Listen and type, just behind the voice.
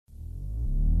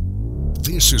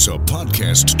This is a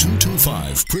Podcast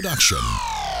 225 production.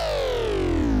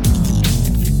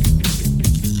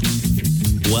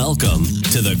 Welcome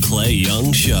to the Clay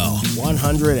Young Show.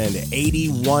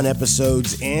 181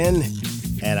 episodes in,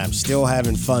 and I'm still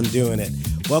having fun doing it.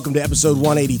 Welcome to episode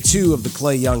 182 of the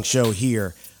Clay Young Show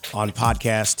here on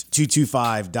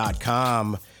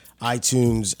podcast225.com,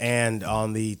 iTunes, and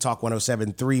on the Talk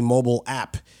 107.3 mobile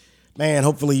app. Man,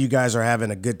 hopefully you guys are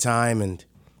having a good time and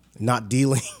not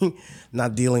dealing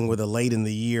with a late in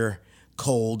the year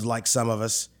cold like some of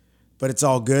us, but it's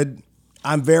all good.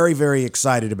 I'm very, very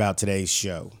excited about today's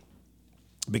show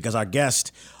because our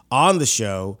guest on the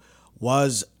show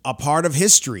was a part of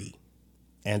history,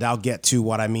 and I'll get to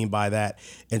what I mean by that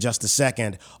in just a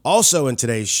second. Also in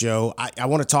today's show, I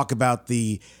want to talk about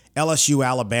the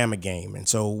LSU-Alabama game, and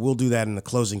so we'll do that in the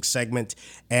closing segment,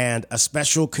 and a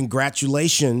special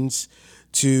congratulations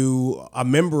to a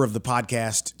member of the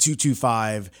Podcast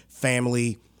 225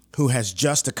 family who has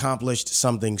just accomplished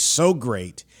something so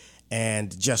great,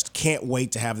 and just can't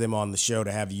wait to have them on the show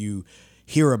to have you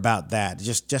hear about that.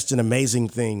 Just an amazing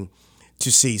thing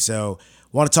to see. So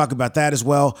want to talk about that as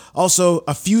well. Also,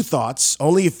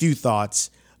 only a few thoughts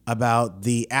about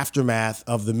the aftermath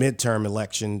of the midterm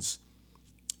elections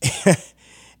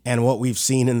and what we've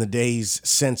seen in the days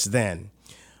since then.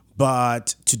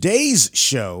 But today's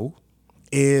show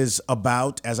is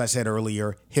about, as I said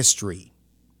earlier, history.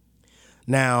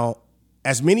 Now,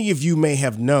 as many of you may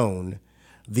have known,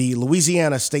 the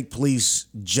Louisiana State Police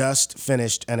just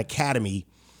finished an academy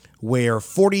where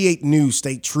 48 new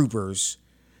state troopers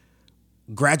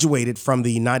graduated from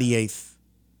the 98th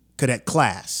cadet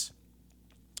class.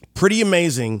 Pretty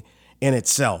amazing in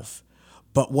itself.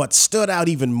 But what stood out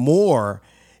even more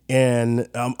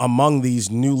among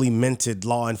these newly minted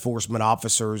law enforcement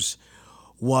officers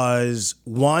was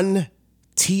one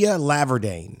Tia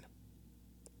Laverdane,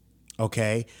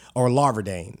 or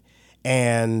Laverdane.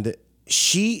 And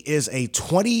she is a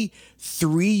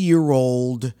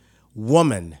 23-year-old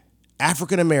woman,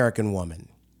 African-American woman,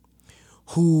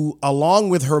 who, along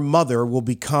with her mother, will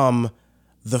become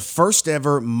the first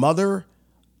ever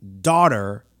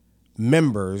mother-daughter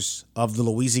members of the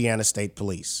Louisiana State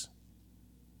Police.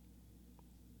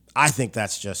 I think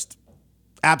that's just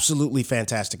absolutely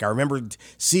fantastic. I remember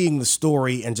seeing the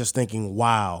story and just thinking,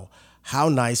 wow, how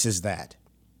nice is that?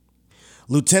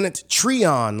 Lieutenant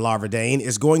Treon Laverdane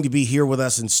is going to be here with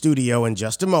us in studio in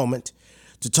just a moment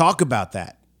to talk about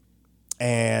that.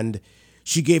 And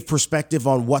she gave perspective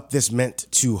on what this meant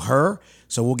to her,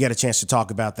 so we'll get a chance to talk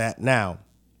about that now.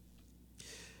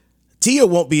 Tia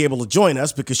won't be able to join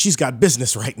us because she's got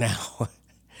business right now.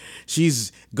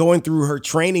 She's going through her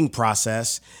training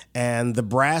process, and the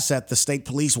brass at the state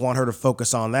police want her to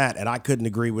focus on that, and I couldn't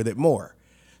agree with it more.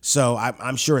 So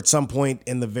I'm sure at some point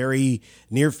in the very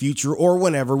near future or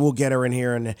whenever, we'll get her in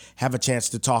here and have a chance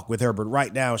to talk with her. But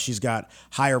right now, she's got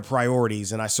higher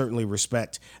priorities, and I certainly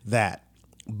respect that.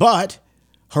 But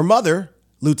her mother,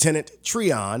 Lieutenant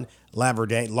Treon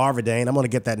Laverdane, I'm going to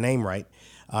get that name right.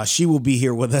 She will be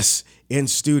here with us in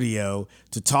studio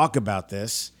to talk about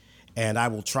this, and I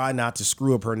will try not to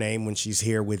screw up her name when she's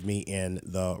here with me in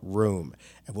the room.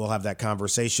 And we'll have that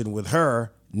conversation with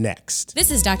her next.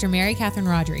 This is Dr. Mary Catherine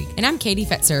Rodrigue, and I'm Katie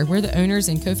Fetzer. We're the owners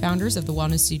and co-founders of The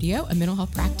Wellness Studio, a mental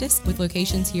health practice with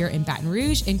locations here in Baton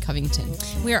Rouge and Covington.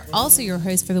 We are also your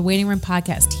hosts for the Waiting Room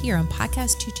podcast here on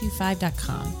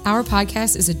podcast225.com. Our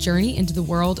podcast is a journey into the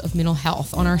world of mental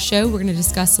health. On our show, we're going to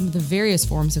discuss some of the various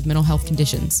forms of mental health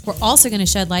conditions. We're also going to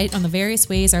shed light on the various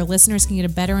ways our listeners can get a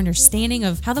better understanding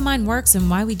of how the mind works and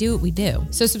why we do what we do.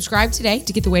 So subscribe today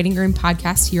to get the Waiting Room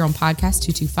podcast here on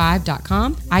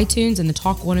podcast225.com, iTunes, and the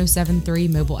Talk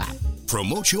 107.3 mobile app.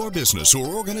 Promote your business or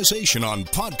organization on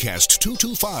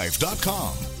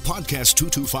podcast225.com.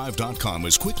 Podcast225.com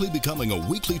is quickly becoming a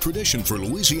weekly tradition for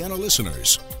Louisiana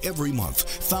listeners. Every month,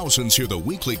 thousands hear the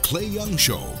weekly Clay Young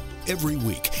Show. Every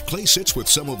week, Clay sits with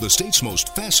some of the state's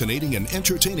most fascinating and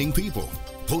entertaining people.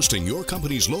 Posting your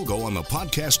company's logo on the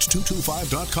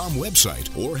podcast225.com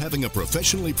website or having a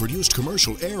professionally produced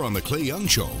commercial air on the Clay Young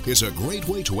Show is a great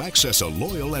way to access a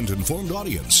loyal and informed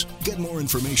audience. Get more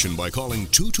information by calling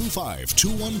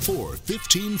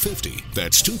 225-214-1550.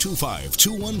 That's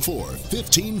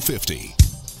 225-214-1550.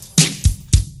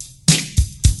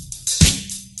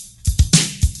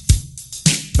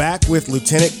 Back with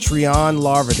Lieutenant Treon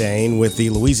Laverdane with the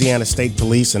Louisiana State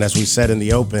Police, and as we said in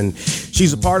the open,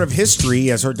 she's a part of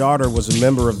history as her daughter was a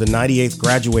member of the 98th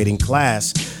graduating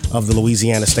class of the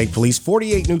Louisiana State Police,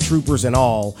 48 new troopers in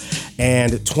all,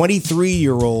 and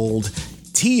 23-year-old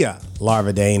Tia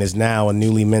Laverdane is now a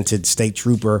newly minted state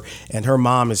trooper, and her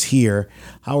mom is here.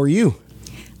 How are you?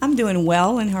 I'm doing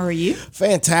well, and how are you?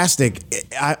 Fantastic.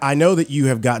 I know that you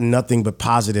have gotten nothing but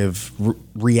positive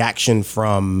reaction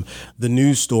from the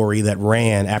news story that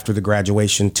ran after the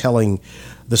graduation, telling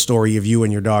the story of you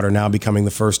and your daughter now becoming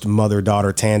the first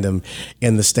mother-daughter tandem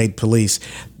in the state police.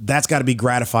 That's got to be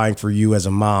gratifying for you as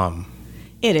a mom.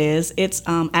 It is. It's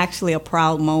actually a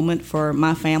proud moment for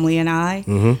my family and I.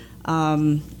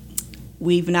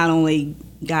 We've not only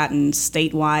gotten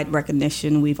statewide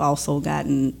recognition, we've also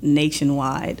gotten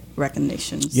nationwide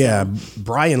recognition. Yeah,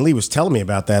 Brian Lee was telling me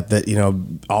about that, you know,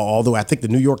 although I think the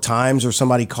New York Times or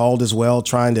somebody called as well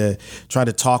trying to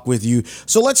talk with you.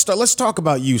 So let's talk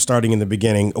about you starting in the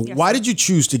beginning. Yes, Why did you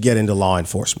choose to get into law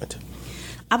enforcement?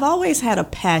 I've always had a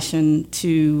passion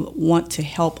to want to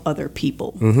help other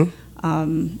people.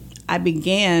 I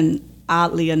began,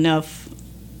 oddly enough,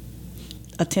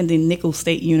 attending Nicholls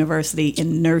State University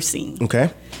in nursing. Okay.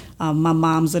 My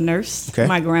mom's a nurse. Okay.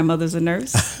 My grandmother's a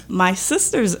nurse. My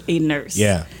sister's a nurse.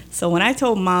 Yeah. So when I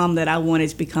told Mom that I wanted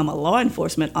to become a law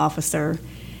enforcement officer,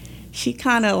 she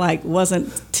kind of like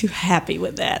wasn't too happy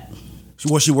with that.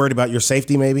 Was she worried about your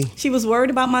safety maybe? She was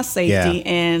worried about my safety,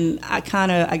 Yeah. and I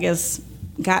kind of, I guess,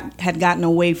 had gotten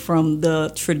away from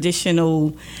the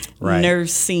traditional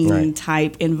nursing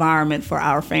type environment for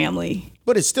our family.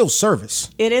 But it's still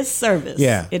service. It is service.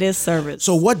 Yeah. It is service.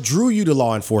 So what drew you to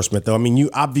law enforcement, though? I mean, you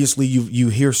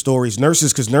hear stories,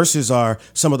 because nurses are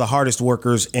some of the hardest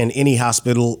workers in any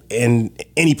hospital, in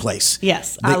any place.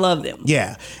 Yes, I love them.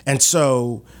 Yeah. And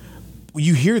so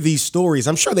you hear these stories.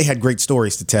 I'm sure they had great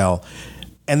stories to tell.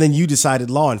 And then you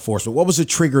decided law enforcement. What was the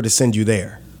trigger to send you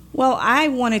there? Well, I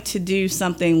wanted to do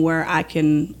something where I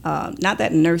can, not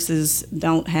that nurses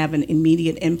don't have an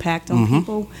immediate impact on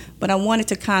people, but I wanted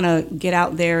to kind of get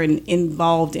out there and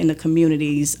involved in the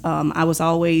communities. I was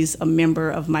always a member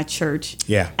of my church,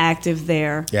 active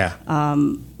there. Yeah.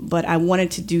 But I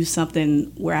wanted to do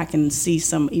something where I can see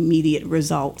some immediate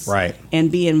results, Right. and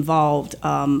be involved.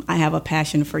 I have a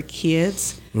passion for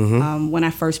kids. When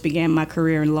I first began my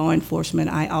career in law enforcement,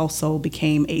 I also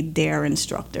became a DARE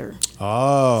instructor.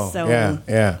 Oh, So,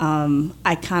 yeah.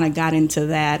 I kind of got into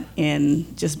that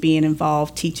and just being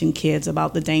involved, teaching kids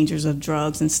about the dangers of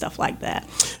drugs and stuff like that.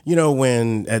 You know,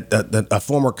 when a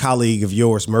former colleague of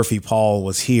yours, Murphy Paul,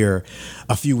 was here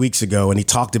a few weeks ago, and he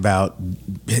talked about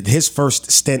his first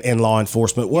stint in law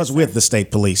enforcement was with the state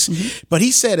police. But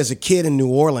he said as a kid in New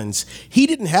Orleans, he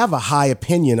didn't have a high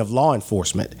opinion of law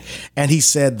enforcement. And he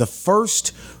said the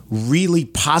first really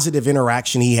positive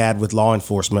interaction he had with law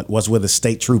enforcement was with a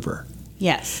state trooper.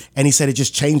 Yes. And he said it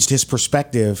just changed his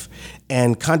perspective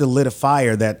and kind of lit a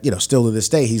fire that, you know, still to this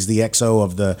day, he's the XO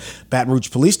of the Baton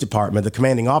Rouge Police Department, the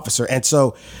commanding officer. And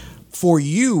so for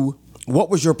you, what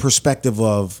was your perspective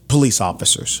of police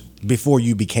officers before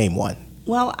you became one?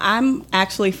 Well, I'm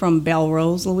actually from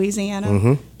Belrose,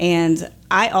 Louisiana, and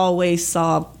I always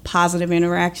saw positive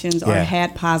interactions or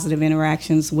had positive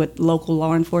interactions with local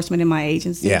law enforcement in my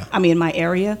agency. Yeah. I mean, in my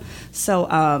area. So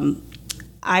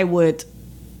I would,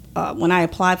 when I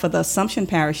applied for the Assumption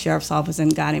Parish Sheriff's Office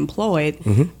and got employed,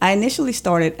 I initially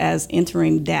started as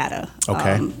entering data.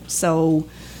 Okay. So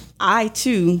I,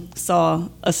 too, saw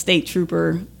a state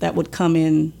trooper that would come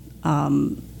in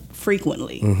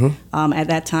frequently. At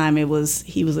that time, he was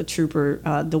a trooper,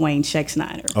 Dwayne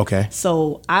Schexnayder. Okay.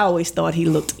 So I always thought he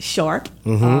looked sharp.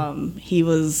 He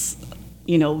was,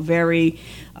 very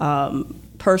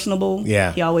personable.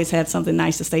 Yeah. He always had something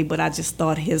nice to say, but I just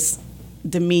thought his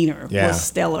demeanor was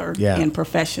stellar and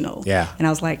professional. Yeah. And I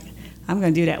was like, I'm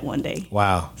going to do that one day.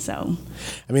 Wow. So,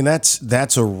 I mean,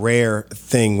 that's a rare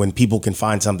thing when people can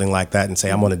find something like that and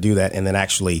say, I'm going to do that, and then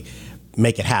actually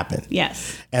make it happen.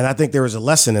 yes. And I think there is a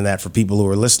lesson in that for people who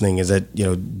are listening, is that,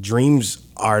 dreams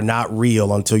are not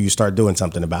real until you start doing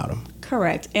something about them.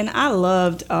 Correct. And I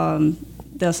loved the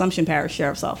Assumption Parish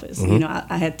Sheriff's Office.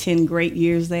 I had 10 great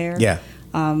years there. Yeah.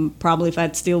 Probably if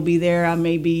I'd still be there, I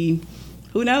may be,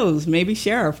 who knows, maybe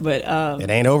sheriff. But It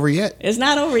ain't over yet. it's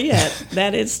not over yet.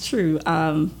 That is true.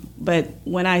 But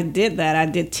when I did that, I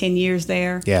did 10 years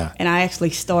there. Yeah. And I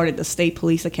actually started the State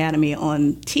Police Academy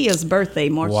on Tia's birthday,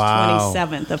 March Wow.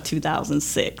 27th of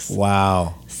 2006.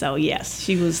 Wow. So, yes,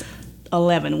 she was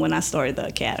 11 when I started the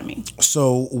academy.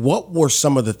 So what were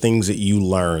some of the things that you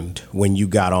learned when you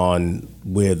got on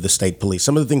with the state police?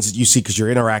 Some of the things that you see, because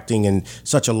you're interacting in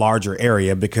such a larger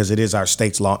area, because it is our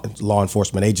state's law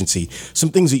enforcement agency. Some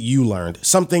things that you learned,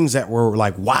 some things that were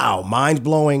like, wow,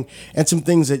 mind-blowing, and some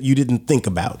things that you didn't think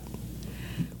about.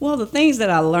 Well, the things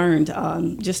that I learned,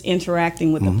 just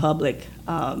interacting with the public,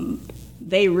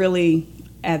 they really,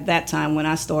 at that time when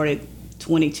I started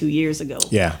 22 years ago,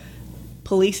 Yeah.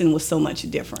 policing was so much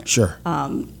different. Sure.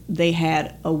 They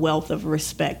had a wealth of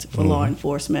respect for law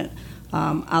enforcement.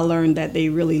 I learned that they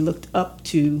really looked up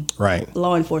to Right.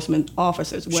 law enforcement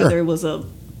officers, whether Sure. it was a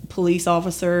police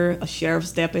officer, a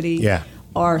sheriff's deputy, Yeah.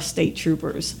 or state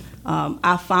troopers.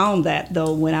 I found that,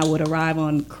 though, when I would arrive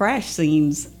on crash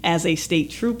scenes as a state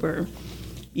trooper,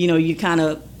 you kind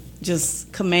of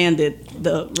just commanded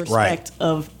the respect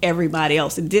of everybody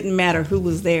else. It didn't matter who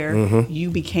was there.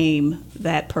 You became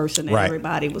that person that Right.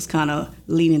 everybody was kind of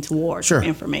leaning towards Sure. for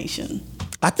information.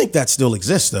 I think that still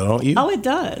exists, though, don't you? Oh, it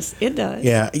does. It does.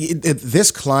 Yeah,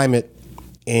 this climate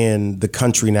in the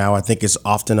country now, I think, is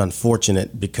often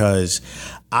unfortunate because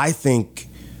I think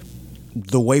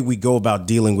the way we go about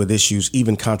dealing with issues,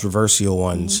 even controversial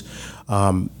ones,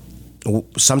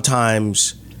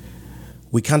 sometimes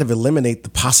we kind of eliminate the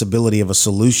possibility of a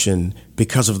solution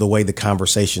because of the way the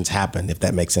conversations happen, if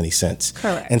that makes any sense.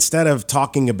 Correct. Instead of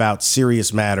talking about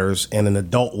serious matters in an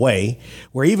adult way,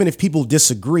 where even if people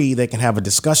disagree, they can have a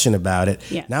discussion about it.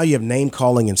 Yeah. Now you have name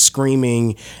calling and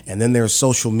screaming, and then there's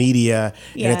social media,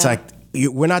 and it's Yeah. like,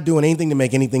 we're not doing anything to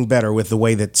make anything better with the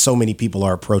way that so many people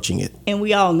are approaching it. And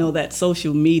we all know that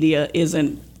social media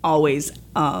isn't always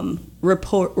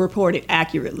reported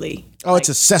accurately. Oh, it's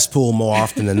a cesspool more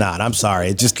often than not. I'm sorry.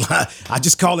 I just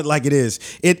call it like it is.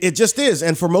 It just is.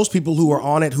 And for most people who are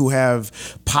on it, who have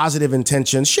positive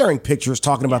intentions, sharing pictures,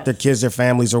 talking about their kids, their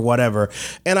families, or whatever.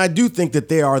 And I do think that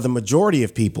they are the majority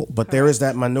of people, but there is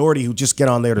that minority who just get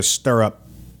on there to stir up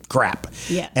crap.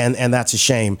 Yeah. And that's a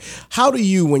shame. How do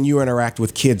you, when you interact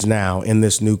with kids now in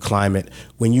this new climate,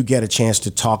 when you get a chance to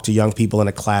talk to young people in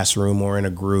a classroom or in a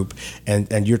group,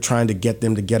 and you're trying to get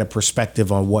them to get a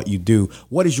perspective on what you do,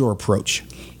 what is your approach?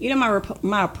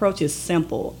 My approach is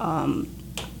simple.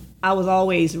 I was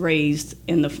always raised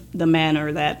in the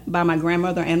manner that by my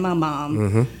grandmother and my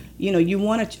mom. You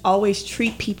want to always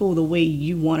treat people the way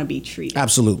you want to be treated.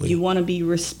 Absolutely. You want to be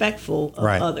respectful of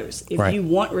Right. others. If Right. you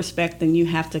want respect, then you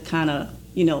have to kind of,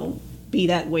 be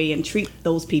that way and treat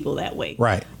those people that way.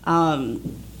 Right. I've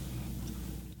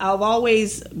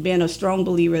always been a strong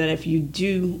believer that if you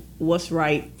do what's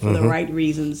right for the right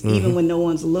reasons, even when no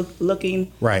one's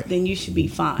looking, Right. then you should be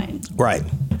fine. Right.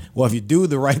 Well, if you do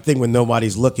the right thing when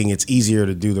nobody's looking, it's easier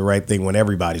to do the right thing when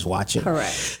everybody's watching.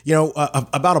 Correct.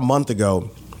 About a month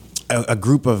ago, a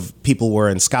group of people were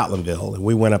in Scotlandville, and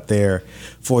we went up there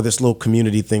for this little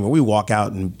community thing where we walk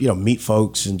out and, meet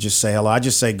folks and just say hello. I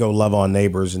just say go love on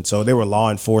neighbors. And so there were law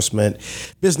enforcement,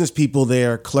 business people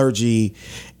there, clergy,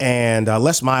 and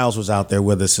Les Miles was out there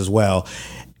with us as well.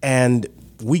 And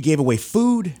we gave away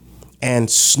food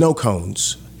and snow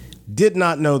cones. Did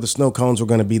not know the snow cones were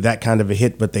going to be that kind of a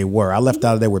hit, but they were. I left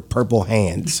out of there with purple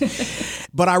hands.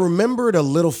 But I remembered a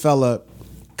little fella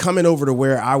coming over to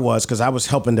where I was because I was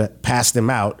helping to pass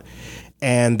them out.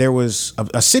 And there was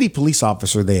a city police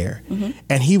officer there,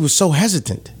 and he was so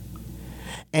hesitant.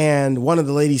 And one of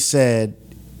the ladies said,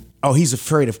 oh, he's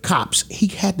afraid of cops. He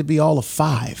had to be all of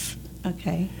 5.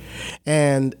 Okay.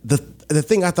 And the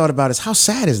thing I thought about is how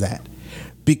sad is that?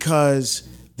 Because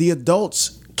the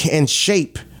adults can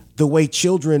shape the way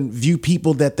children view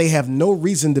people that they have no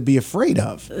reason to be afraid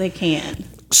of. They can.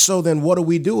 So then what do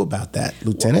we do about that,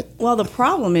 Lieutenant? Well, the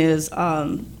problem is,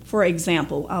 for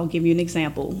example, I'll give you an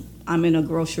example. I'm in a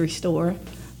grocery store.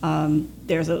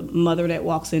 There's a mother that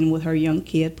walks in with her young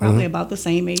kid, probably about the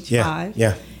same age, 5.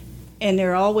 Yeah. And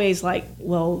they're always like,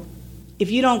 well, if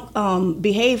you don't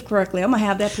behave correctly, I'm going to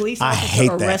have that police I officer hate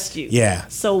that. arrest you. Yeah.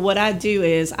 So what I do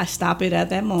is I stop it at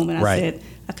that moment. I Right. said,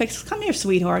 okay, come here,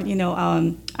 sweetheart.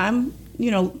 I'm,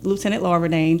 Lieutenant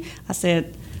Larverdane. I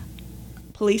said,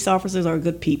 police officers are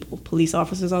good people. Police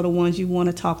officers are the ones you want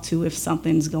to talk to if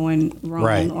something's going wrong,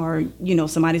 Right. or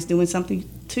somebody's doing something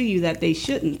to you that they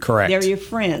shouldn't. Correct. They're your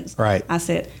friends. Right. I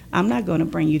said, I'm not going to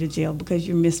bring you to jail because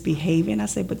you're misbehaving. I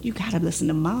said, but you got to listen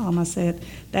to Mom. I said,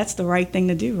 that's the right thing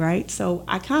to do, right? So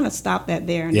I kind of stopped that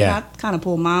there, and then I kind of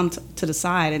pulled Mom to the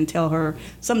side and tell her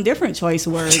some different choice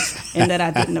words, and that I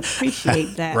didn't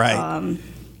appreciate that. Right.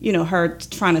 Her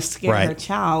trying to scare Right. her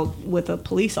child with a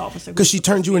police officer. Because she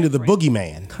turned you into the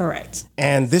boogeyman. Correct.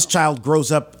 And this child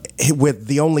grows up with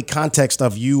the only context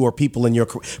of you or people in your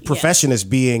profession as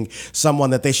being someone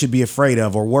that they should be afraid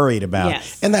of or worried about.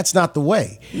 Yes. And that's not the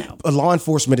way. No. Law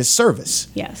enforcement is service.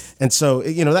 Yes. And so,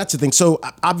 that's the thing. So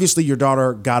obviously your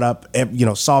daughter got up,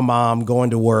 saw Mom going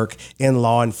to work in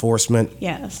law enforcement.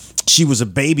 Yes. She was a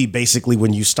baby basically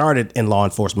when you started in law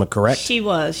enforcement, correct? She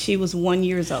was 1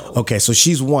 year old. Okay, so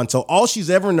she's 1. So all she's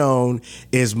ever known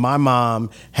is my mom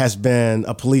has been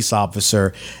a police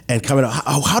officer and coming up.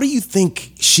 How do you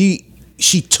think she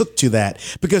took to that?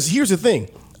 Because here's the thing,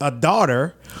 a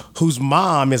daughter whose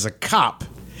mom is a cop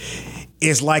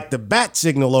is like the bat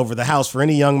signal over the house for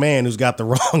any young man who's got the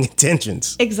wrong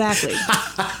intentions. Exactly.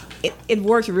 It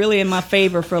worked really in my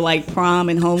favor for like prom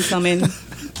and homecoming.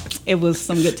 It was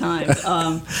some good times.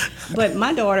 But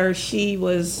my daughter, she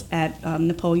was at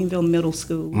Napoleonville Middle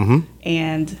School,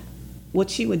 and what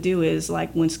she would do is,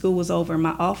 like, when school was over,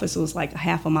 my office was like a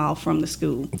half a mile from the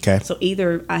school. Okay. So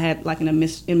either I had like an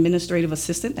administrative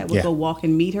assistant that would go walk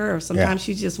and meet her, or sometimes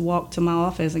she'd just walk to my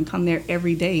office and come there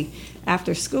every day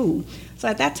after school. So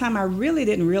at that time, I really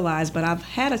didn't realize, but I've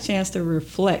had a chance to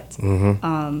reflect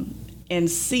and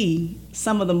see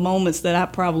some of the moments that I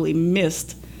probably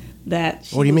missed. That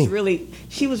she what do you mean?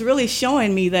 She was really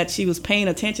showing me that she was paying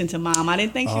attention to Mom. I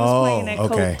didn't think she was paying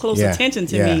that close attention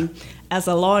to me as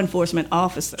a law enforcement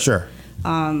officer. Sure.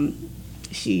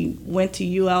 She went to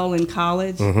UL in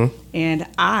college, and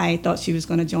I thought she was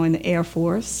going to join the Air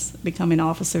Force, become an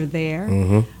officer there.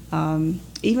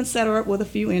 Even set her up with a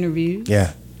few interviews.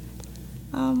 Yeah.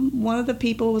 One of the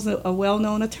people was a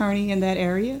well-known attorney in that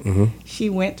area.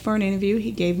 She went for an interview. He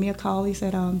gave me a call. He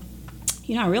said,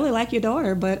 I really like your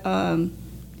daughter, but,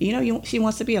 she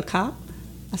wants to be a cop.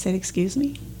 I said, excuse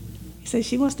me? He said,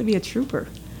 she wants to be a trooper.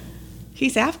 He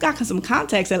said, I've got some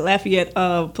contacts at Lafayette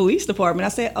Police Department. I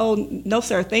said, oh, no,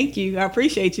 sir, thank you. I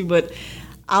appreciate you, but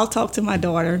I'll talk to my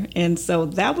daughter. And so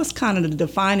that was kind of the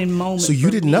defining moment. So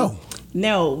you didn't know?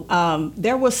 No.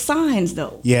 There were signs,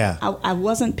 though. Yeah. I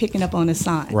wasn't picking up on the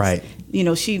signs. Right.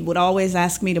 She would always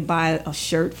ask me to buy a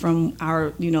shirt from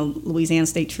our, Louisiana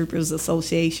State Troopers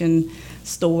Association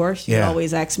store. She would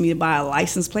always ask me to buy a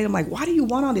license plate. I'm like, why do you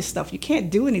want all this stuff? You can't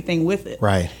do anything with it.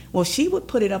 Right. Well, she would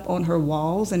put it up on her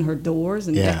walls and her doors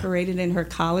and decorate it in her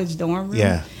college dorm room.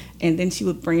 Yeah. And then she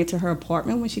would bring it to her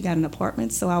apartment when she got an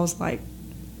apartment. So I was like,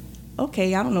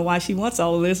 okay, I don't know why she wants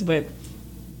all of this, but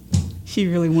she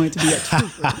really wanted to be a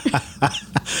trooper.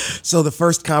 So the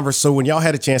first so when y'all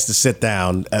had a chance to sit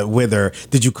down with her,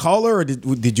 did you call her or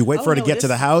did you wait for her to get to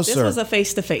the house? This was a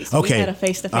face-to-face. Okay. We had a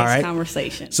face-to-face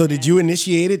conversation. So did you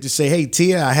initiate it to say, hey,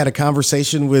 Tia, I had a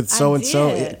conversation with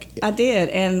so-and-so? I did.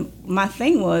 And my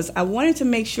thing was, I wanted to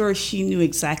make sure she knew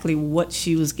exactly what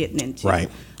she was getting into. Right.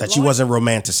 That she wasn't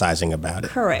romanticizing about it.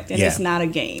 Correct. And it's not a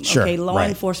game. Sure. Okay. Law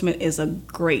enforcement is a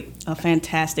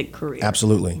fantastic career.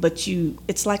 Absolutely. But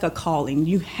it's like a calling.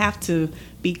 You have to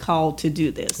be called to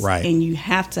do this. Right. And you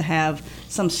have to have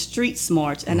some street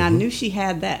smarts. And I knew she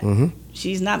had that.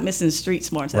 She's not missing street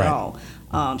smarts at all.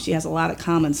 She has a lot of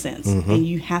common sense. And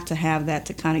you have to have that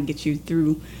to kind of get you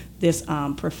through this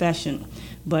profession.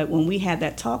 But when we had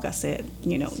that talk, I said,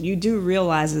 you do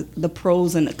realize the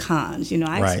pros and the cons.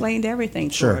 I explained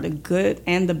everything to her, the good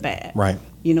and the bad. Right.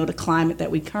 The climate that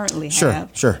we currently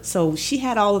have. Sure. So she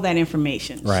had all of that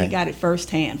information. Right. She got it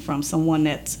firsthand from someone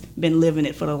that's been living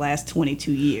it for the last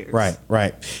 22 years.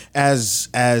 Right. As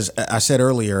I said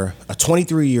earlier, a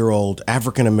 23-year-old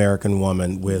African-American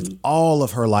woman with all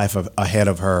of her life ahead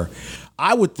of her,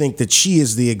 I would think that she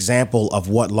is the example of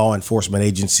what law enforcement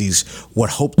agencies would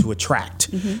hope to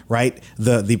attract, right?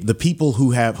 The people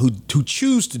who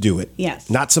choose to do it,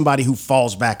 not somebody who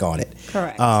falls back on it.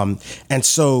 Correct. And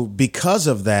so because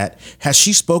of that, has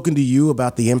she spoken to you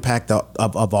about the impact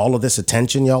of all of this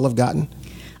attention y'all have gotten?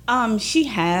 She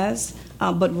has,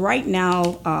 but right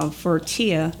now for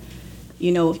Tia,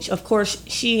 of course,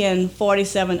 she and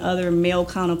 47 other male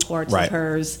counterparts of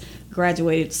hers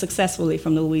graduated successfully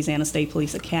from the Louisiana State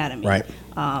Police Academy. Right.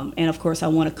 And of course, I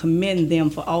want to commend them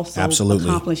for also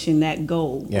accomplishing that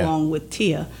goal along with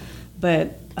Tia.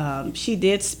 But she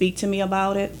did speak to me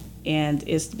about it, and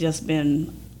it's just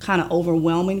been kind of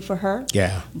overwhelming for her.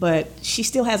 Yeah. But she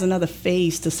still has another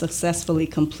phase to successfully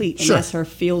complete, and that's her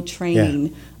field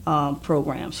training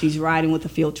program. She's riding with a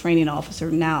field training officer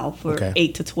now for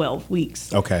 8 to 12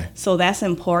 weeks. Okay. So that's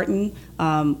important.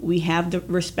 We have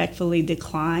respectfully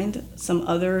declined some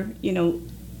other,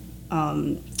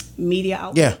 media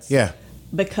outlets. Yeah.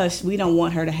 Because we don't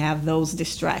want her to have those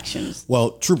distractions.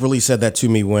 Well, Trooper Lee said that to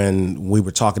me when we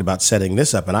were talking about setting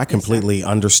this up, and I completely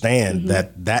understand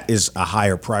that is a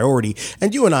higher priority.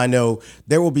 And you and I know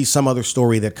there will be some other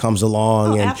story that comes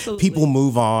along, and absolutely. People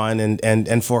move on,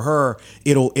 and for her,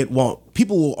 it won't.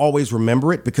 People will always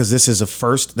remember it because this is a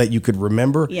first that you could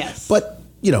remember. Yes. But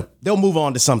they'll move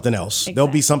on to something else. Exactly. There'll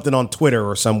be something on Twitter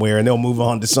or somewhere, and they'll move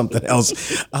on to something else.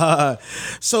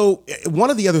 So one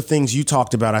of the other things you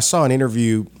talked about, I saw an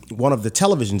interview, one of the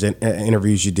television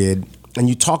interviews you did, and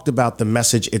you talked about the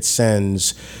message it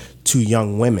sends to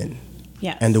young women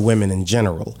and to women in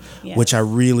general, which I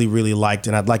really, really liked,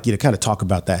 and I'd like you to kind of talk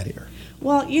about that here.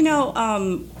 Well,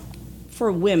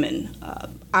 for women,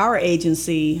 our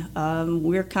agency,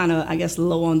 we're kind of, I guess,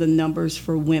 low on the numbers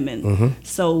for women.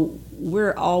 So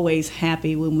we're always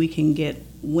happy when we can get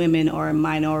women or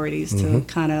minorities to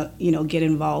kind of, get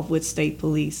involved with state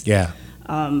police. Yeah.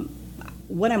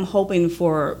 What I'm hoping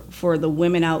for the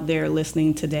women out there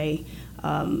listening today,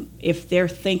 if they're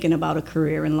thinking about a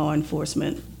career in law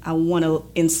enforcement, I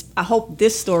hope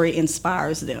this story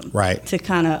inspires them. Right. To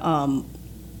kind of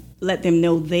let them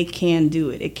know they can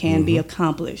do it. It can be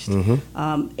accomplished.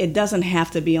 It doesn't have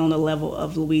to be on the level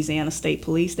of Louisiana State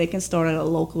Police. They can start at a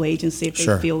local agency if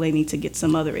they feel they need to get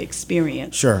some other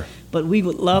experience. Sure. But we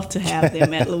would love to have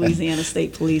them at Louisiana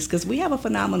State Police because we have a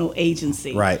phenomenal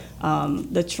agency. Right.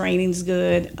 The training's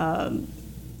good.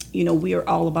 We are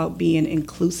all about being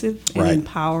inclusive and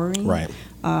empowering. Right.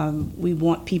 We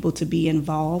want people to be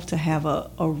involved, to have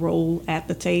a role at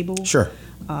the table. Sure.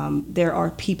 There are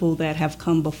people that have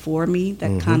come before me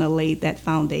that kind of laid that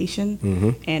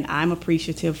foundation, and I'm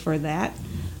appreciative for that.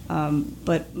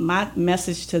 But my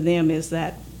message to them is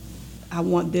that I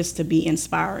want this to be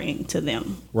inspiring to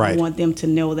them. Right. I want them to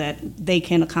know that they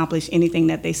can accomplish anything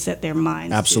that they set their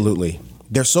minds to. Absolutely.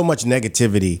 There's so much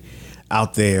negativity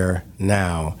out there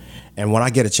now. And when I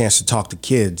get a chance to talk to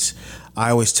kids, I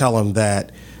always tell them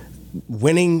that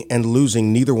winning and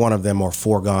losing, neither one of them are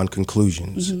foregone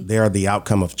conclusions. They are the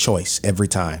outcome of choice every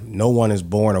time. No one is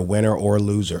born a winner or a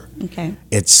loser. Okay.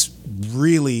 It's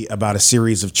really about a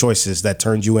series of choices that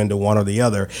turns you into one or the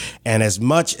other. And as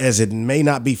much as it may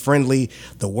not be friendly,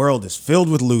 the world is filled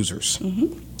with losers,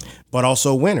 but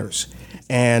also winners.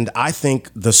 And I think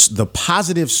the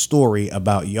positive story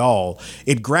about y'all,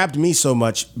 it grabbed me so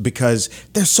much because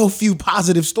there's so few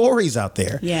positive stories out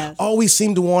there. Yes. All we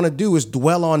seem to want to do is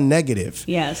dwell on negative.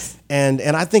 Yes. And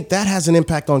I think that has an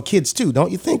impact on kids too,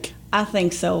 don't you think? I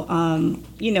think so.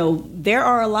 There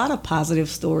are a lot of positive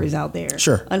stories out there.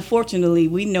 Sure. Unfortunately,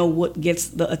 we know what gets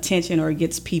the attention or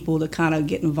gets people to kind of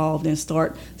get involved and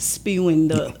start spewing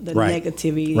the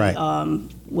negativity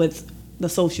with the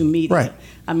social media. Right.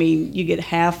 I mean, you get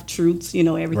half truths,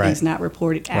 everything's not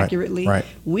reported accurately. Right.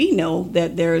 We know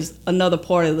that there's another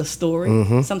part of the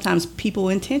story. Sometimes people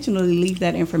intentionally leave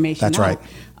that information out. That's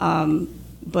right.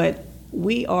 But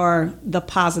we are the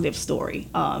positive story.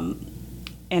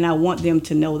 And I want them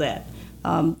to know that.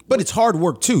 But it's hard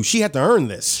work too. She had to earn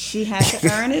this. She had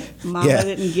to earn it. Mama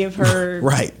didn't give her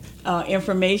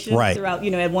information throughout.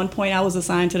 At one point I was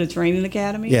assigned to the training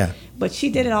academy. Yeah. But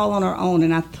she did it all on her own,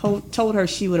 and I told her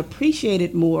she would appreciate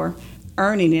it more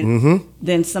earning it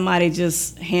than somebody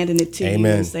just handing it to you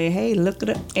and say, "Hey, look at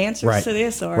the answers to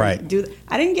this," or do.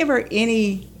 I didn't give her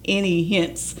any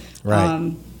hints.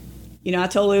 Right. I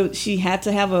told her she had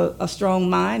to have a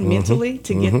strong mind mentally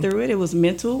to get through it. It was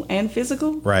mental and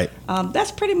physical. Right.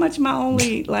 That's pretty much my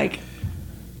only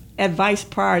advice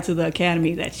prior to the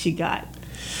academy that she got.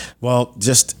 Well,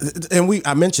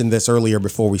 I mentioned this earlier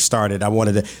before we started. I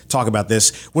wanted to talk about this.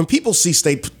 When people see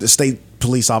state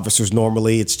police officers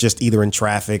normally, it's just either in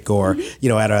traffic or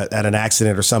at an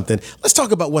accident or something. Let's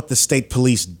talk about what the state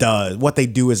police does, what they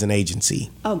do as an agency.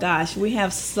 Oh gosh, we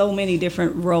have so many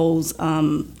different roles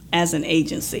as an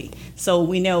agency. So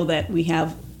we know that we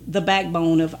have the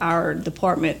backbone of our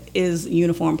department is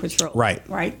uniform patrol. Right.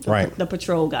 The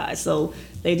patrol guys. So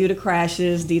they do the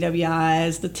crashes,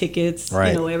 DWIs, the tickets.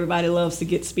 Right. Everybody loves to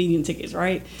get speeding tickets,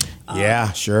 right?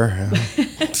 Yeah, sure.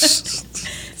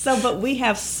 But we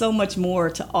have so much more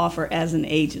to offer as an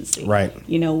agency. Right.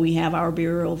 We have our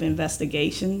Bureau of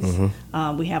Investigations.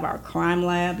 We have our crime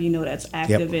lab, that's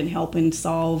active in helping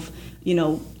solve,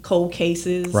 cold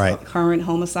cases, current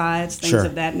homicides, things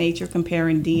of that nature,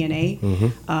 comparing DNA.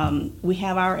 We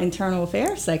have our internal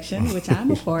affairs section, which I'm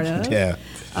a part of. Yeah.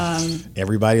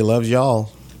 Everybody loves y'all.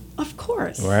 Of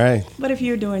course. Right. But if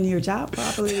you're doing your job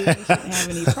properly, you shouldn't have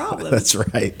any problems. That's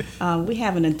right. We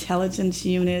have an intelligence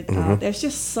unit. There's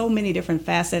just so many different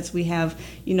facets. We have,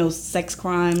 sex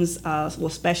crimes,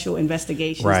 special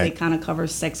investigations. Right. They kind of cover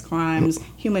sex crimes,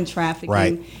 human trafficking.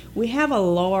 Right. We have a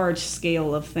large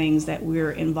scale of things that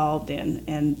we're involved in.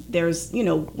 And there's,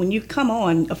 when you come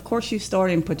on, of course you start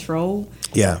in patrol.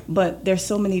 Yeah. But there's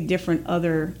so many different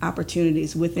other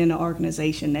opportunities within the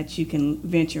organization that you can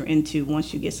venture into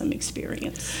once you get some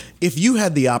experience. If you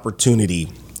had the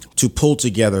opportunity to pull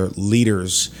together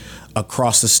leaders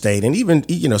across the state and even,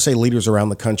 say leaders around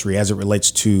the country as it relates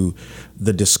to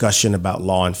the discussion about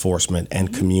law enforcement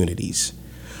and communities,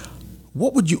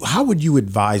 how would you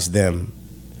advise them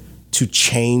to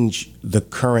change the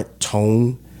current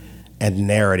tone and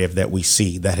narrative that we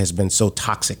see that has been so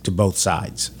toxic to both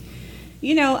sides?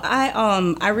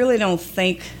 I really don't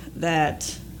think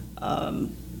that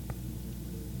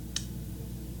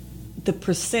the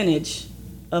percentage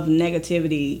of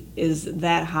negativity is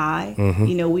that high.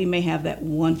 We may have that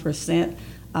 1%.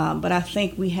 But I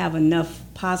think we have enough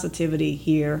positivity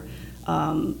here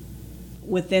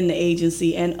within the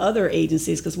agency and other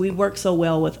agencies, because we work so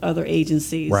well with other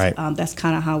agencies. Right. That's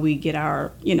kind of how we get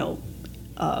our,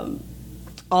 all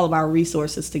of our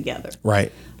resources together.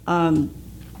 Right.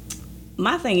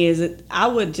 My thing is that I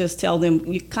would just tell them,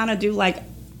 you kind of do like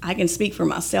I can speak for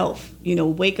myself.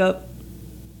 Wake up,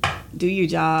 do your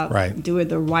job, right. Do it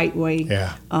the right way,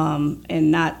 yeah.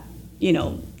 And not,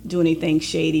 do anything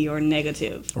shady or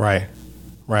negative. Right.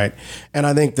 Right. And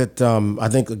I think that,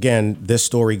 again, this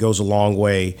story goes a long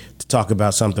way to talk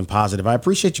about something positive. I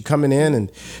appreciate you coming in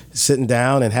and sitting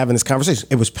down and having this conversation.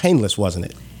 It was painless, wasn't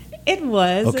it? It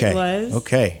was. Okay. It was.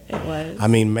 Okay. It was. I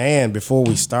mean, man, before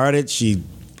we started, she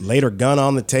laid her gun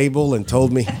on the table and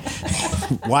told me,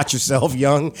 watch yourself,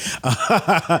 young.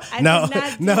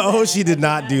 No, she did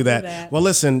not do that. Well,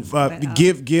 listen,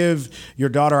 give your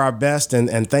daughter our best,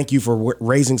 and thank you for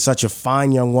raising such a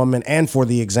fine young woman and for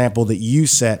the example that you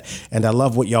set. And I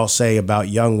love what y'all say about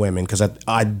young women, because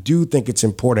I do think it's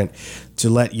important to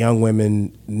let young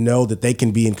women know that they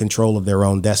can be in control of their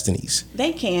own destinies.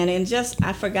 They can, and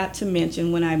I forgot to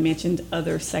mention when I mentioned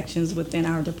other sections within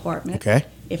our department. Okay.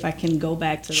 If I can go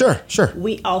back to Sure.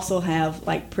 We also have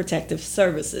like protective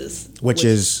services, which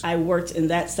is I worked in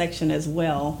that section as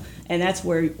well, and that's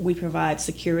where we provide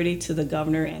security to the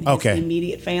governor and his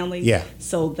immediate family. Yeah.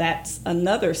 So that's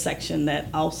another section that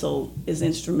also is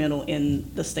instrumental in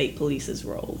the state police's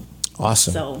role.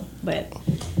 Awesome. So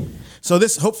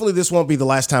hopefully this won't be the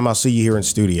last time I'll see you here in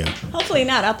studio. Hopefully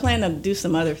not. I plan to do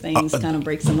some other things, kind of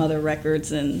break some other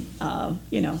records, and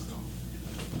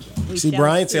See,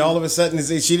 Brian, say all of a sudden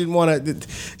she didn't want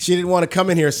to come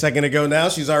in here a second ago. Now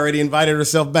she's already invited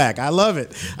herself back. I love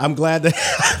it. I'm glad that.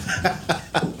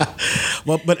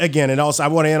 Well, but again, and also I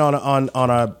want to end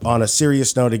on a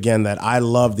serious note again, that I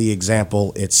love the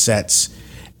example it sets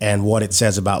and what it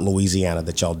says about Louisiana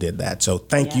that y'all did that. So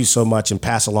thank you so much, and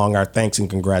pass along our thanks and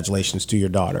congratulations to your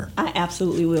daughter. I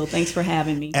absolutely will. Thanks for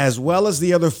having me. As well as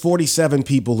the other 47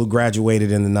 people who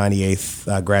graduated in the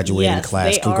 98th graduating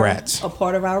class. Congrats. Are a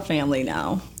part of our family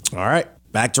now. All right.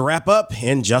 Back to wrap up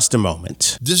in just a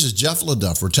moment. This is Jeff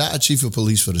LaDuff, retired chief of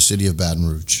police for the city of Baton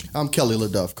Rouge. I'm Kelly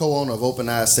LaDuff, co-owner of Open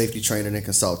Eyes Safety Training and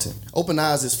Consulting. Open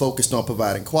Eyes is focused on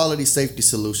providing quality safety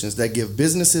solutions that give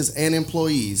businesses and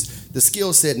employees the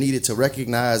skill set needed to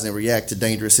recognize and react to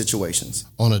dangerous situations.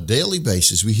 On a daily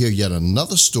basis, we hear yet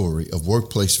another story of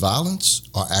workplace violence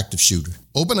or active shooter.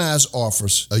 Open Eyes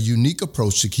offers a unique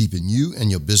approach to keeping you and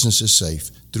your businesses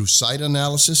safe through site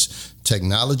analysis,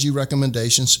 technology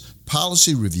recommendations,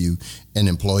 policy review, and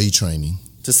employee training.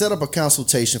 To set up a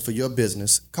consultation for your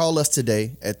business, call us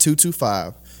today at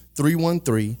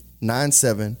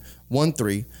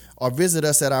 225-313-9713 or visit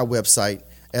us at our website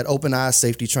at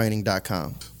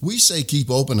openeyesafetytraining.com. We say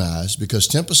keep open eyes because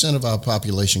 10% of our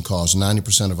population cause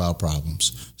 90% of our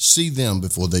problems. See them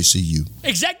before they see you.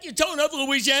 Executone of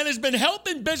Louisiana has been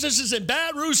helping businesses in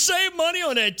Baton Rouge save money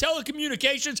on their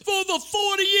telecommunications for over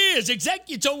 40 years.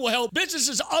 Executone will help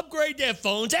businesses upgrade their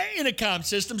phones and intercom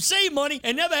systems, save money,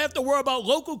 and never have to worry about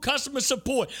local customer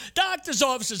support. Doctors'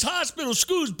 offices, hospitals,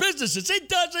 schools, businesses, it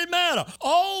doesn't matter.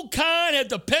 All kind have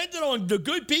depended on the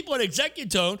good people at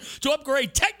Executone to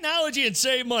upgrade technology and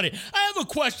save money. I have a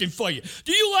question for you.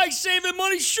 Do you like saving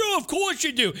money? Sure, of course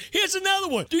you do. Here's another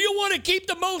one. Do you want to keep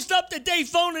the most up-to-date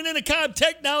phone and intercom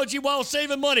technology while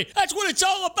saving money? That's what it's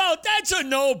all about. That's a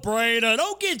no-brainer.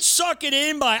 Don't get suckered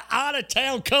in by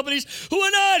out-of-town companies who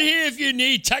are not here if you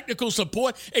need technical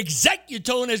support.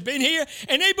 Executone has been here,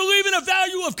 and they believe in the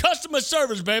value of customer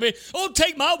service, baby. Don't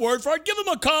take my word for it. Give them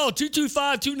a call,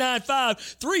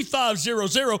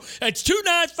 225-295-3500. That's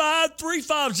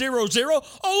 295-3500.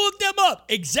 Or look them up,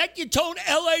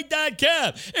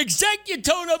 ExecutoneLA.com.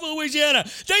 Executone of Louisiana.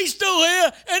 They still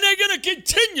here, and they're going to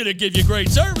continue to give you great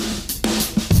service.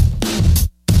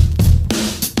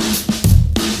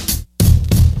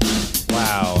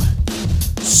 Wow.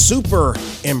 Super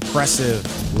impressive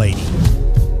lady.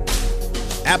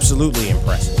 Absolutely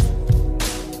impressive.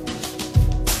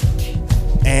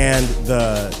 And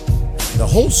the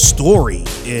whole story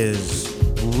is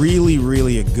really,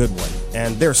 really a good one.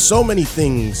 And there's so many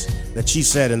things that she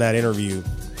said in that interview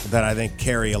that I think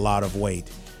carry a lot of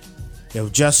weight.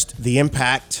 Just the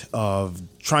impact of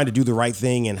trying to do the right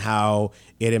thing and how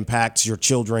it impacts your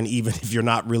children, even if you're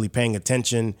not really paying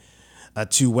attention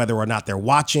to whether or not they're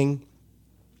watching.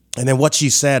 And then what she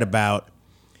said about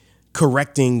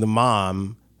correcting the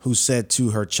mom who said to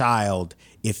her child,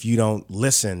 if you don't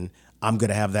listen, I'm going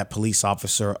to have that police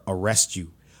officer arrest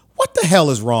you. What the hell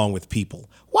is wrong with people?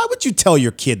 Why would you tell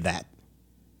your kid that?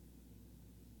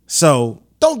 So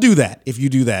Don't do that if you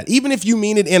do that. Even if you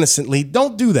mean it innocently,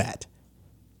 don't do that.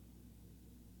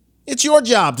 It's your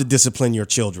job to discipline your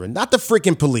children, not the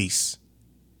freaking police.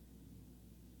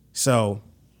 So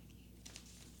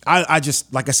I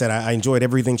just, like I said, I enjoyed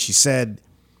everything she said.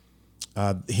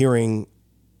 Hearing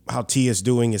how Tia's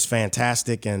doing is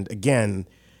fantastic. And again,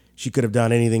 she could have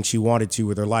done anything she wanted to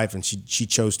with her life, and she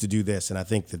chose to do this. And I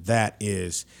think that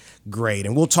is great.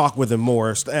 And we'll talk with him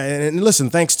more. And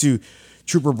listen, thanks to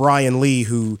Trooper Brian Lee,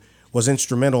 who was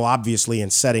instrumental, obviously,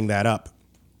 in setting that up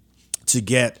to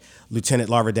get Lieutenant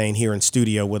Larvadain here in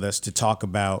studio with us to talk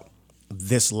about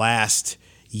this last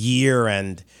year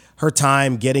and her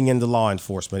time getting into law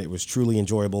enforcement. It was truly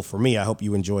enjoyable for me. I hope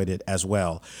you enjoyed it as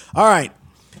well. All right.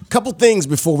 A couple things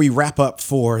before we wrap up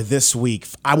for this week.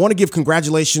 I want to give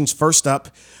congratulations first up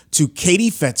to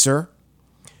Katie Fetzer,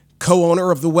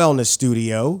 co-owner of the Wellness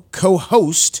Studio,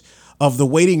 co-host of the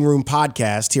Waiting Room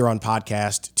podcast here on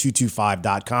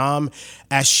podcast225.com,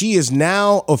 as she is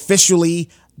now officially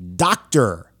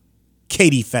Dr.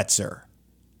 Katie Fetzer.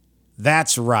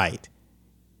 That's right.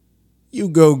 You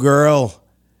go, girl.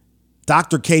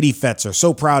 Dr. Katie Fetzer.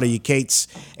 So proud of you, Kates,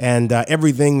 and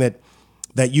everything that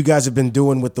you guys have been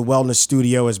doing with the Wellness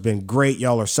Studio has been great.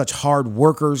 Y'all are such hard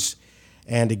workers.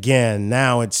 And again,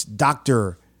 now it's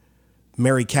Dr.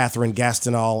 Mary Catherine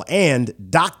Gastineau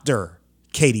and Dr.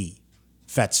 Katie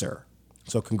Fetzer.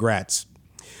 So congrats.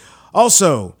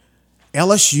 Also,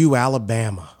 LSU,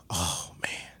 Alabama. Oh,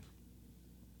 man.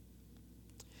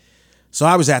 So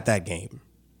I was at that game.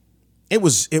 It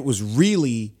was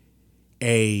really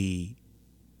a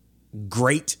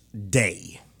great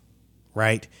day,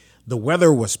 right? The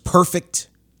weather was perfect.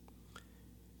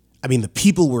 I mean, the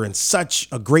people were in such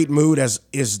a great mood, as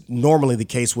is normally the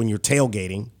case when you're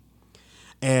tailgating.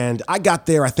 And I got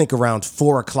there, I think, around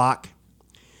 4 o'clock.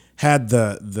 Had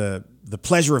the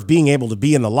pleasure of being able to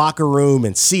be in the locker room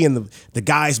and seeing the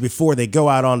guys before they go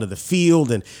out onto the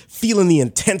field and feeling the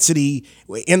intensity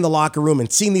in the locker room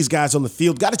and seeing these guys on the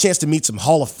field. Got a chance to meet some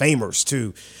Hall of Famers,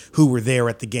 too, who were there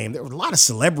at the game. There were a lot of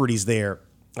celebrities there.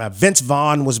 Vince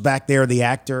Vaughn was back there, the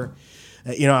actor.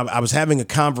 I was having a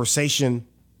conversation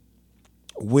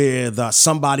with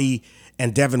somebody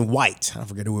and Devin White. I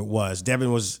forget who it was.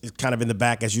 Devin was kind of in the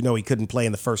back. As you know, he couldn't play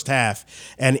in the first half.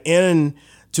 And in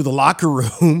to the locker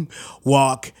room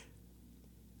walk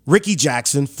Ricky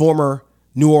Jackson, former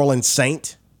New Orleans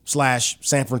Saint /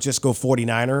 San Francisco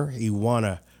 49er. He won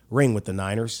a ring with the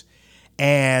Niners.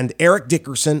 And Eric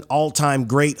Dickerson, all-time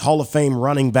great Hall of Fame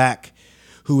running back,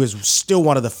 who is still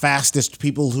one of the fastest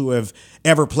people who have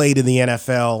ever played in the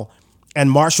NFL. And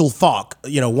Marshall Faulk,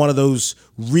 one of those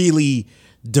really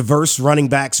diverse running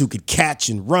backs who could catch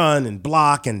and run and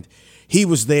block. And he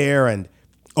was there. And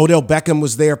Odell Beckham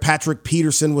was there. Patrick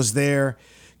Peterson was there.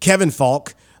 Kevin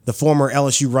Falk, the former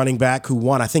LSU running back who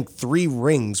won, I think, 3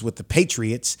 rings with the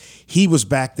Patriots. He was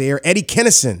back there. Eddie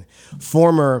Kennison,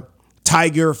 former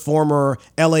Tiger, former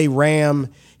LA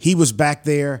Ram. He was back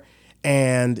there.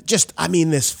 And just,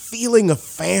 this feeling of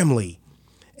family.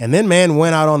 And then, man,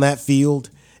 went out on that field,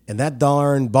 and that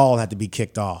darn ball had to be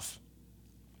kicked off.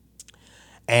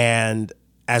 And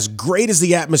as great as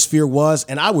the atmosphere was,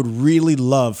 and I would really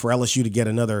love for LSU to get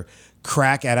another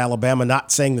crack at Alabama,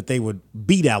 not saying that they would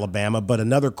beat Alabama, but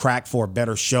another crack for a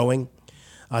better showing.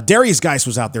 Darius Geis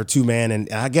was out there too, man, and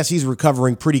I guess he's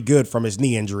recovering pretty good from his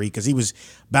knee injury because he was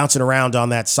bouncing around on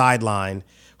that sideline.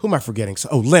 Who am I forgetting?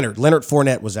 Leonard. Leonard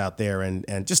Fournette was out there,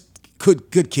 and just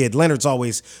good kid. Leonard's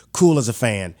always cool as a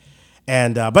fan.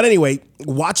 And but anyway,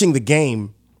 watching the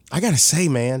game, I got to say,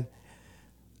 man,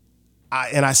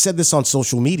 I said this on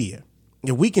social media,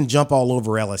 we can jump all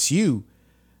over LSU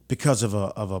because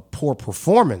of a poor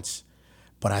performance,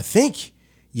 but I think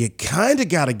you kind of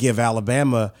got to give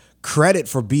Alabama credit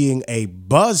for being a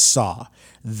buzzsaw.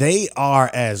 They are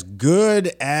as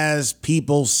good as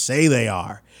people say they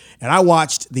are. And I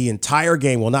watched the entire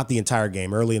game. Well, not the entire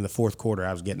game. Early in the fourth quarter,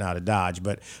 I was getting out of Dodge.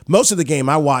 But most of the game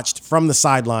I watched from the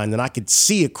sideline, and I could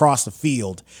see across the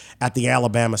field at the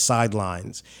Alabama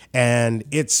sidelines. And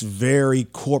it's very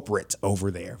corporate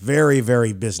over there. Very,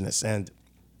 very business. And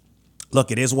look,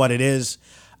 it is what it is.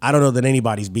 I don't know that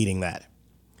anybody's beating that.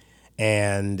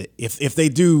 And if they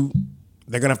do,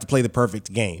 they're going to have to play the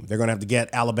perfect game. They're going to have to get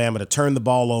Alabama to turn the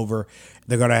ball over.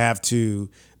 They're going to have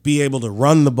to be able to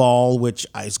run the ball, which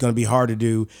is going to be hard to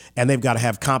do, and they've got to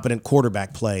have competent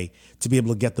quarterback play to be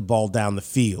able to get the ball down the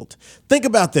field. Think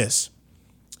about this.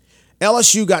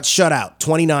 LSU got shut out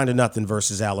 29-0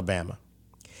 versus Alabama,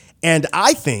 and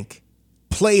I think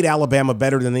played Alabama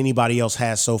better than anybody else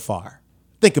has so far.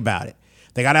 Think about it.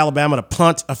 They got Alabama to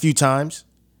punt a few times.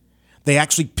 They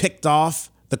actually picked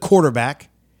off the quarterback,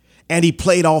 and he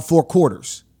played all 4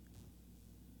 quarters.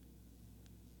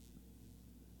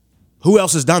 Who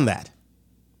else has done that?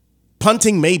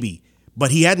 Punting, maybe,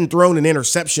 but he hadn't thrown an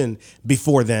interception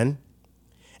before then.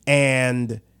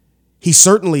 And he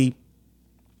certainly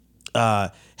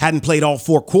hadn't played all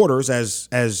 4 quarters,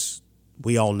 as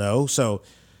we all know. So,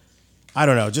 I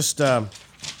don't know, just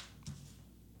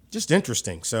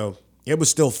interesting. So, it was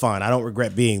still fun. I don't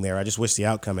regret being there. I just wish the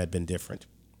outcome had been different.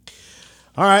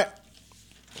 All right.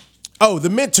 Oh, the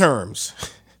midterms.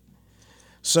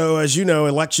 So, as you know,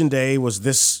 Election Day was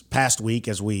this past week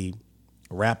as we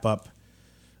wrap up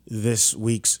this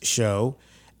week's show.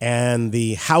 And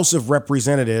the House of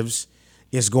Representatives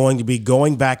is going to be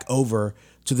going back over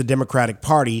to the Democratic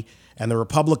Party, and the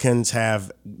Republicans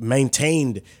have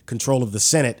maintained control of the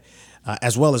Senate,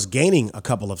 as well as gaining a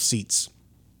couple of seats.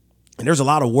 And there's a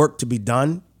lot of work to be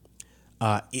done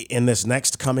in this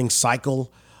next coming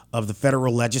cycle of the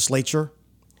federal legislature.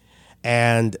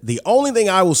 And the only thing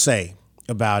I will say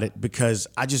about it, because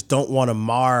I just don't want to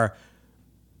mar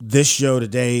this show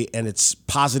today and its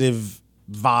positive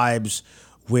vibes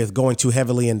with going too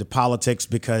heavily into politics,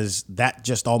 because that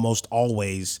just almost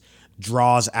always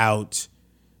draws out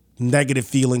negative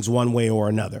feelings one way or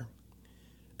another.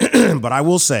 But I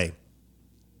will say,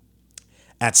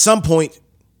 at some point,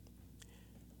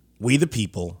 we the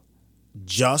people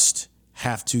just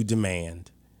have to demand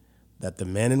that the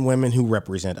men and women who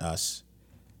represent us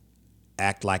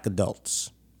act like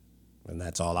adults. And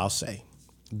that's all I'll say.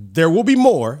 There will be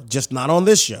more, just not on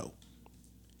this show.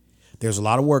 There's a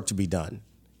lot of work to be done.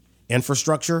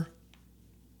 Infrastructure,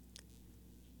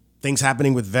 things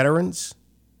happening with veterans,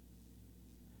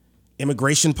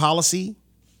 immigration policy,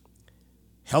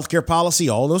 healthcare policy,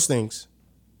 all those things.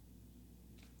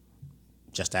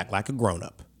 Just act like a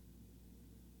grown-up.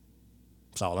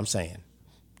 That's all I'm saying.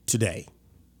 Today.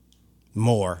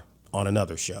 More on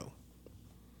another show.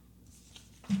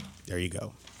 There you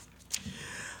go.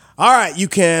 All right, you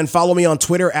can follow me on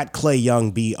Twitter at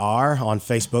ClayYoungBR, on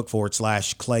Facebook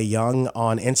 /Clay Young,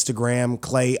 on Instagram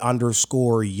Clay_YoungBR.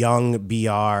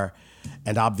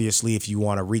 And obviously, if you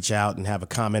want to reach out and have a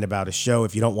comment about a show,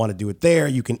 if you don't want to do it there,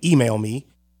 you can email me.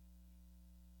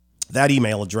 That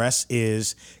email address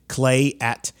is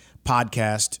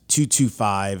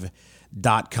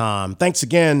clay@podcast225.com. Thanks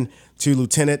again to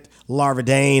Lieutenant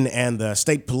Larvadain and the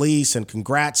state police, and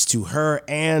congrats to her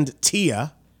and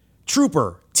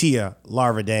Trooper Tia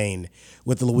Larvadain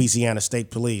with the Louisiana State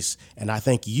Police. And I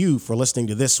thank you for listening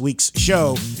to this week's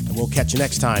show, and we'll catch you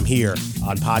next time here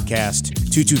on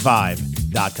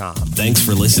podcast225.com. Thanks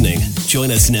for listening.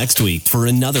 Join us next week for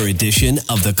another edition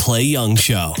of The Clay Young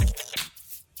Show.